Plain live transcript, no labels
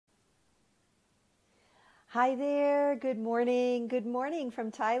Hi there, good morning from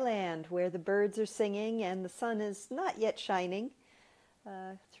Thailand, where the birds are singing and the sun is not yet shining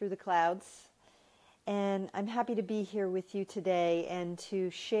through the clouds. And I'm happy to be here with you today and to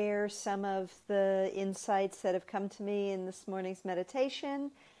share some of the insights that have come to me in this morning's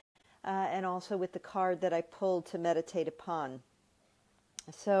meditation and also with the card that I pulled to meditate upon.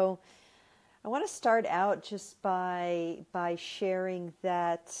 So I want to start out just by sharing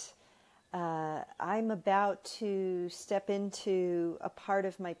that I'm about to step into a part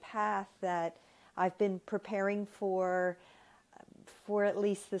of my path that I've been preparing for at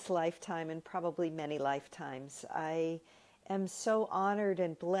least this lifetime and probably many lifetimes. I am so honored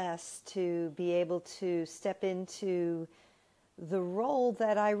and blessed to be able to step into the role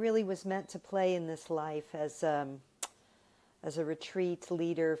that I really was meant to play in this life as a retreat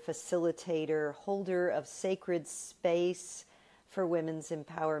leader, facilitator, holder of sacred space for women's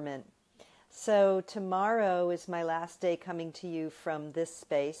empowerment. So tomorrow is my last day coming to you from this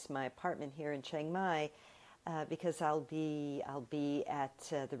space, my apartment here in Chiang Mai, because I'll be at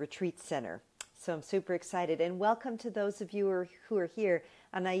the retreat center. So I'm super excited, and welcome to those of you who are here.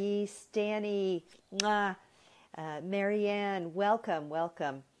 Anais, Danny, Marianne,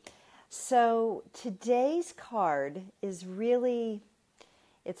 welcome. So today's card is really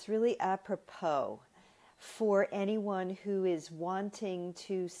apropos for anyone who is wanting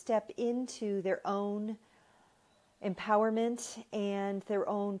to step into their own empowerment and their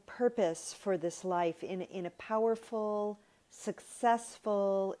own purpose for this life in a powerful,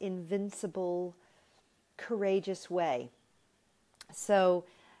 successful, invincible, courageous way. So,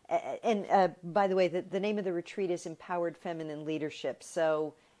 and by the way, the name of the retreat is Empowered Feminine Leadership.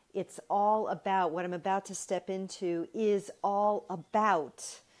 So it's all about, what I'm about to step into is all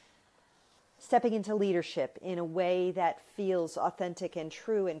about stepping into leadership in a way that feels authentic and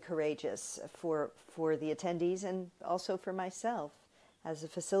true and courageous for the attendees and also for myself as a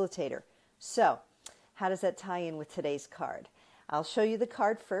facilitator. So, how does that tie in with today's card? I'll show you the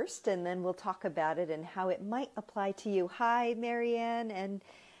card first, and then we'll talk about it and how it might apply to you. Hi, Marianne, and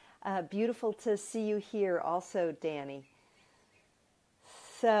beautiful to see you here also, Danny.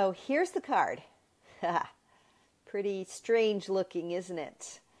 So, here's the card. Pretty strange looking, isn't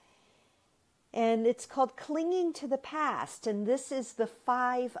it? And it's called Clinging to the Past, and this is the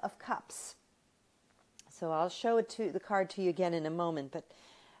Five of Cups. So I'll show the card to you again in a moment, but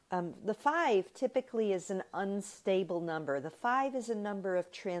the 5 typically is an unstable number. The 5 is a number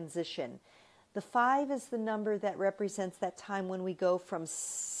of transition. The 5 is the number that represents that time when we go from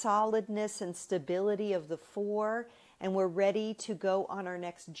solidness and stability of the 4, and we're ready to go on our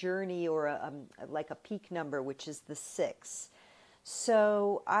next journey, or like a peak number, which is the 6.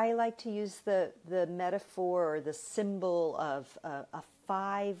 So I like to use the metaphor or the symbol of a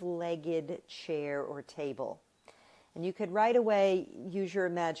 5-legged chair or table. And you could right away use your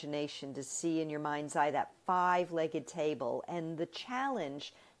imagination to see in your mind's eye that 5-legged table and the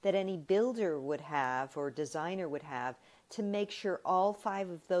challenge that any builder would have or designer would have to make sure all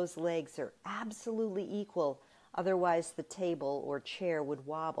 5 of those legs are absolutely equal. Otherwise the table or chair would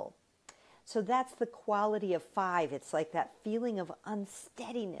wobble. So that's the quality of 5. It's like that feeling of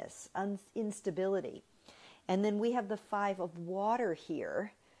unsteadiness, instability. And then we have the 5 of water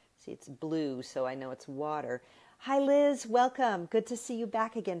here. See, it's blue, so I know it's water. Hi, Liz. Welcome. Good to see you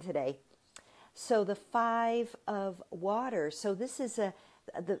back again today. So the 5 of water. So this is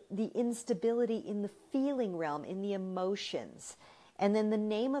the instability in the feeling realm, in the emotions. And then the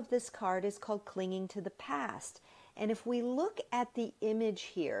name of this card is called Clinging to the Past. And if we look at the image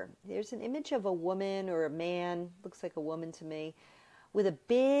here, there's an image of a woman or a man, looks like a woman to me, with a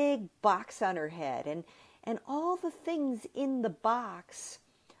big box on her head. And all the things in the box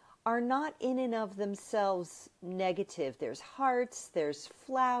are not in and of themselves negative. There's hearts, there's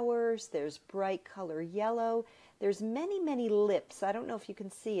flowers, there's bright color yellow. There's many, many lips. I don't know if you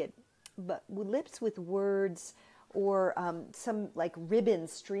can see it, but lips with words, or some like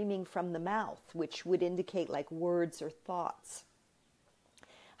ribbons streaming from the mouth, which would indicate like words or thoughts.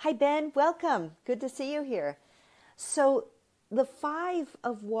 Hi, Ben. Welcome. Good to see you here. So the 5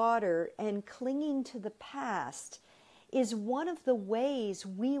 of water and clinging to the past is one of the ways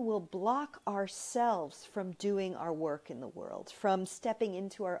we will block ourselves from doing our work in the world, from stepping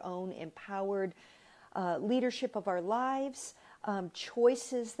into our own empowered leadership of our lives,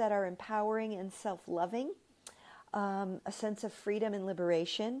 choices that are empowering and self-loving. A sense of freedom and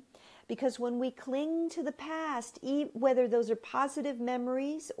liberation, because when we cling to the past, whether those are positive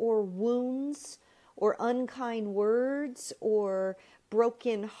memories or wounds or unkind words or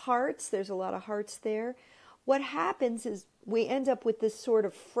broken hearts, there's a lot of hearts there, what happens is we end up with this sort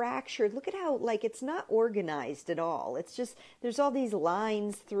of fractured, look at how, like, it's not organized at all. It's just, there's all these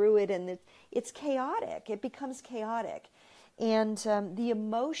lines through it, and it's chaotic. It becomes chaotic. And the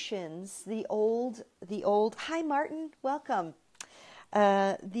emotions, the old, hi Martin, welcome.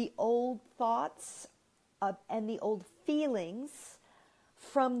 The old thoughts and the old feelings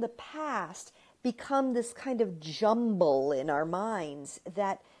from the past become this kind of jumble in our minds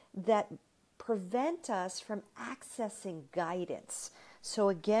that prevent us from accessing guidance. So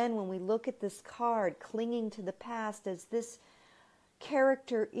again, when we look at this card, clinging to the past, as this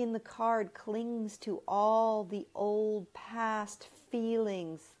character in the card clings to all the old past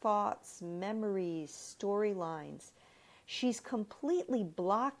feelings, thoughts, memories, storylines, she's completely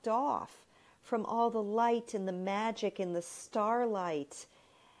blocked off from all the light and the magic and the starlight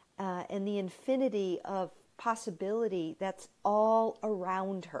and the infinity of possibility that's all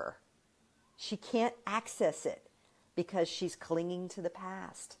around her. She can't access it because she's clinging to the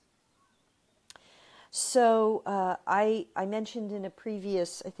past. So I mentioned in a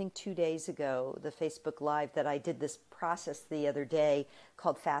previous, I think 2 days ago, the Facebook Live, that I did this process the other day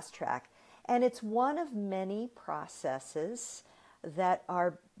called Fast Track. And it's one of many processes that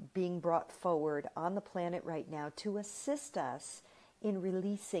are being brought forward on the planet right now to assist us in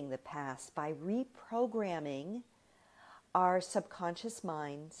releasing the past by reprogramming our subconscious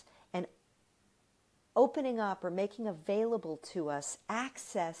minds and opening up or making available to us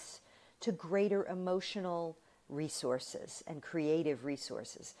access to greater emotional resources and creative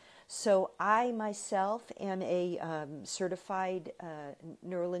resources. So I myself am a certified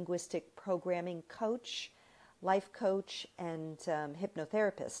neurolinguistic programming coach, life coach, and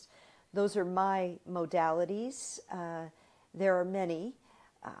hypnotherapist. Those are my modalities. There are many.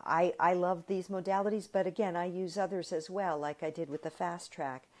 I love these modalities, but again, I use others as well, like I did with the Fast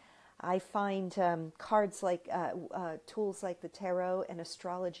Track. I find cards like tools like the tarot and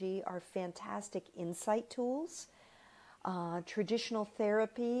astrology are fantastic insight tools. Traditional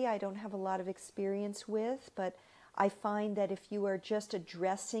therapy, I don't have a lot of experience with, but I find that if you are just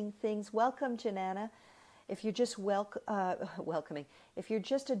addressing things, welcome, Janana. If you're just welcoming, if you're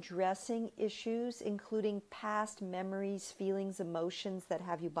just addressing issues, including past memories, feelings, emotions that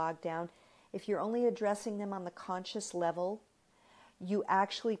have you bogged down, if you're only addressing them on the conscious level, you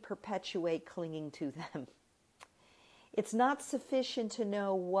actually perpetuate clinging to them. It's not sufficient to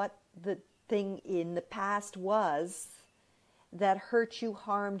know what the thing in the past was that hurt you,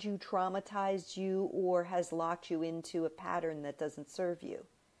 harmed you, traumatized you, or has locked you into a pattern that doesn't serve you.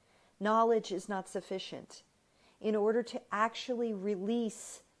 Knowledge is not sufficient. In order to actually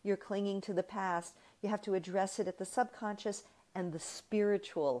release your clinging to the past, you have to address it at the subconscious and the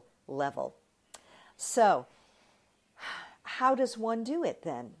spiritual level. So, how does one do it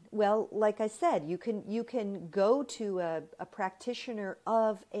then? Well, like I said, you can go to a practitioner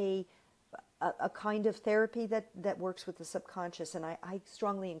of a kind of therapy that works with the subconscious, and I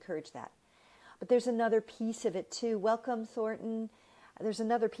strongly encourage that. But there's another piece of it too. Welcome, Thornton. There's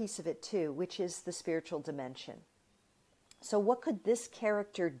another piece of it too, which is the spiritual dimension. So what could this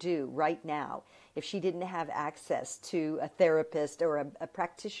character do right now if she didn't have access to a therapist or a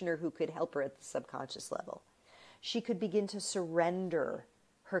practitioner who could help her at the subconscious level? She could begin to surrender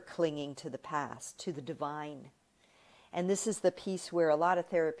her clinging to the past, to the divine. And this is the piece where a lot of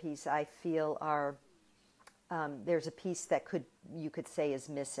therapies I feel are, there's a piece that you could say is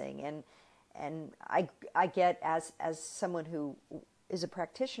missing. And I get as someone who is a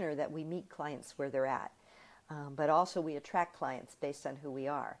practitioner that we meet clients where they're at. But also we attract clients based on who we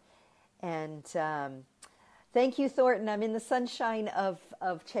are. And thank you, Thornton. I'm in the sunshine of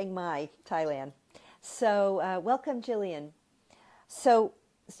Chiang Mai, Thailand. So welcome, Jillian. So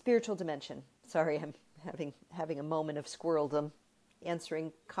spiritual dimension. Sorry, I'm having a moment of squirreldom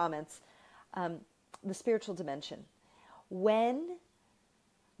answering comments. The spiritual dimension. When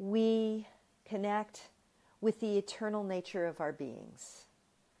we connect with the eternal nature of our beings,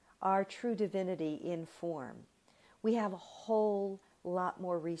 our true divinity in form, we have a whole lot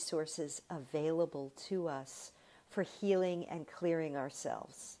more resources available to us for healing and clearing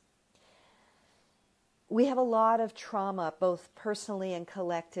ourselves. We have a lot of trauma, both personally and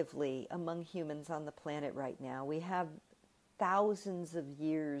collectively, among humans on the planet right now. We have thousands of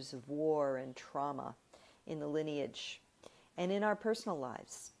years of war and trauma in the lineage and in our personal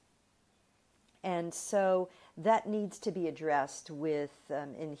lives. And so that needs to be addressed with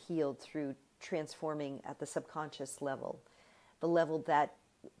and healed through transforming at the subconscious level, the level that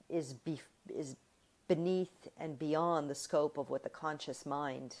is beneath and beyond the scope of what the conscious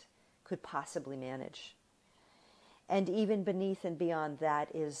mind could possibly manage. And even beneath and beyond that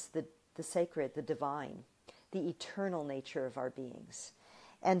is the sacred, the divine. the eternal nature of our beings.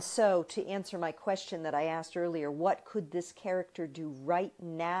 And so, to answer my question that I asked earlier, what could this character do right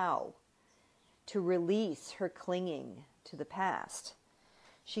now to release her clinging to the past?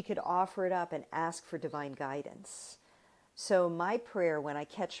 She could offer it up and ask for divine guidance. So my prayer when I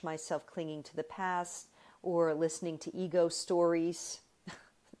catch myself clinging to the past or listening to ego stories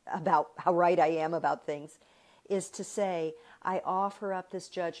about how right I am about things is to say, I offer up this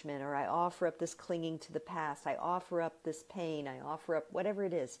judgment, or I offer up this clinging to the past, I offer up this pain, I offer up whatever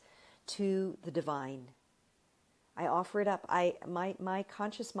it is to the divine. I offer it up. My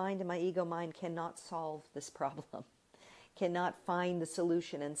conscious mind and my ego mind cannot solve this problem, cannot find the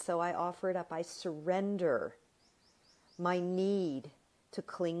solution, and so I offer it up. I surrender my need to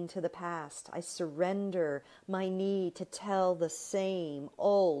cling to the past. I surrender my need to tell the same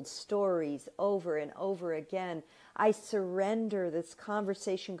old stories over and over again. I surrender this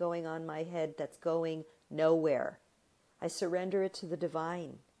conversation going on in my head that's going nowhere. I surrender it to the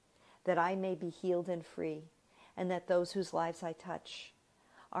divine, that I may be healed and free, and that those whose lives I touch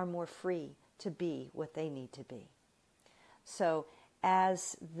are more free to be what they need to be. So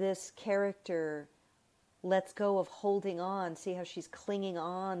as this character lets go of holding on, see how she's clinging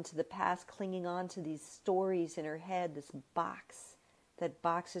on to the past, clinging on to these stories in her head, this box that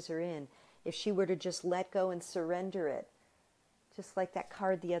boxes her in. If she were to just let go and surrender it, just like that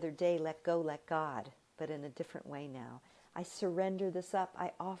card the other day, let go, let God, but in a different way now. I surrender this up. I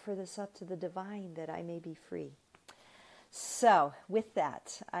offer this up to the divine that I may be free. So with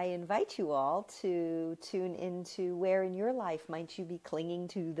that, I invite you all to tune into where in your life might you be clinging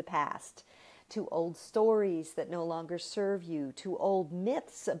to the past, to old stories that no longer serve you, to old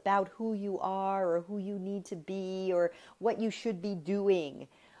myths about who you are or who you need to be or what you should be doing,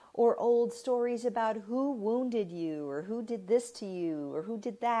 or old stories about who wounded you or who did this to you or who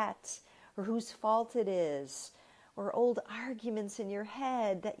did that or whose fault it is, or old arguments in your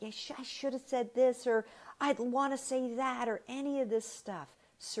head that I should have said this or I'd want to say that, or any of this stuff.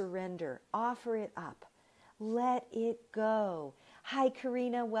 Surrender. Offer it up. Let it go. Hi,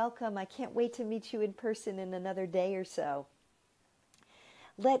 Karina. Welcome. I can't wait to meet you in person in another day or so.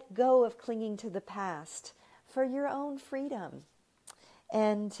 Let go of clinging to the past for your own freedom.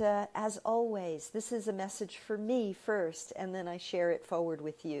 And as always, this is a message for me first, and then I share it forward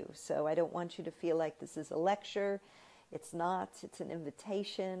with you. So I don't want you to feel like this is a lecture. It's not. It's an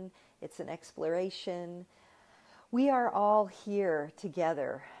invitation. It's an exploration. We are all here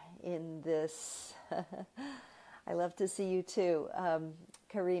together in this. I love to see you too.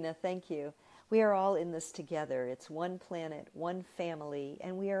 Karina, thank you. We are all in this together. It's one planet, one family,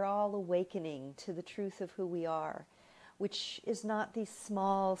 and we are all awakening to the truth of who we are, which is not these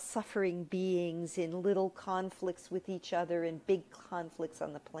small suffering beings in little conflicts with each other and big conflicts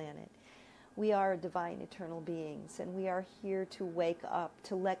on the planet. We are divine eternal beings, and we are here to wake up,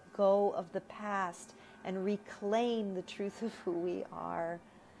 to let go of the past and reclaim the truth of who we are,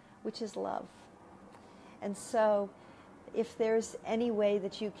 which is love. And so if there's any way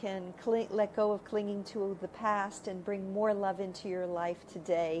that you can let go of clinging to the past and bring more love into your life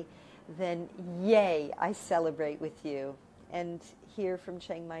today, then yay, I celebrate with you. And here from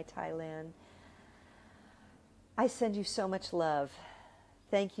Chiang Mai, Thailand, I send you so much love.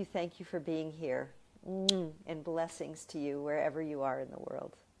 Thank you for being here. And blessings to you wherever you are in the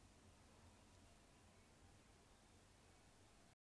world.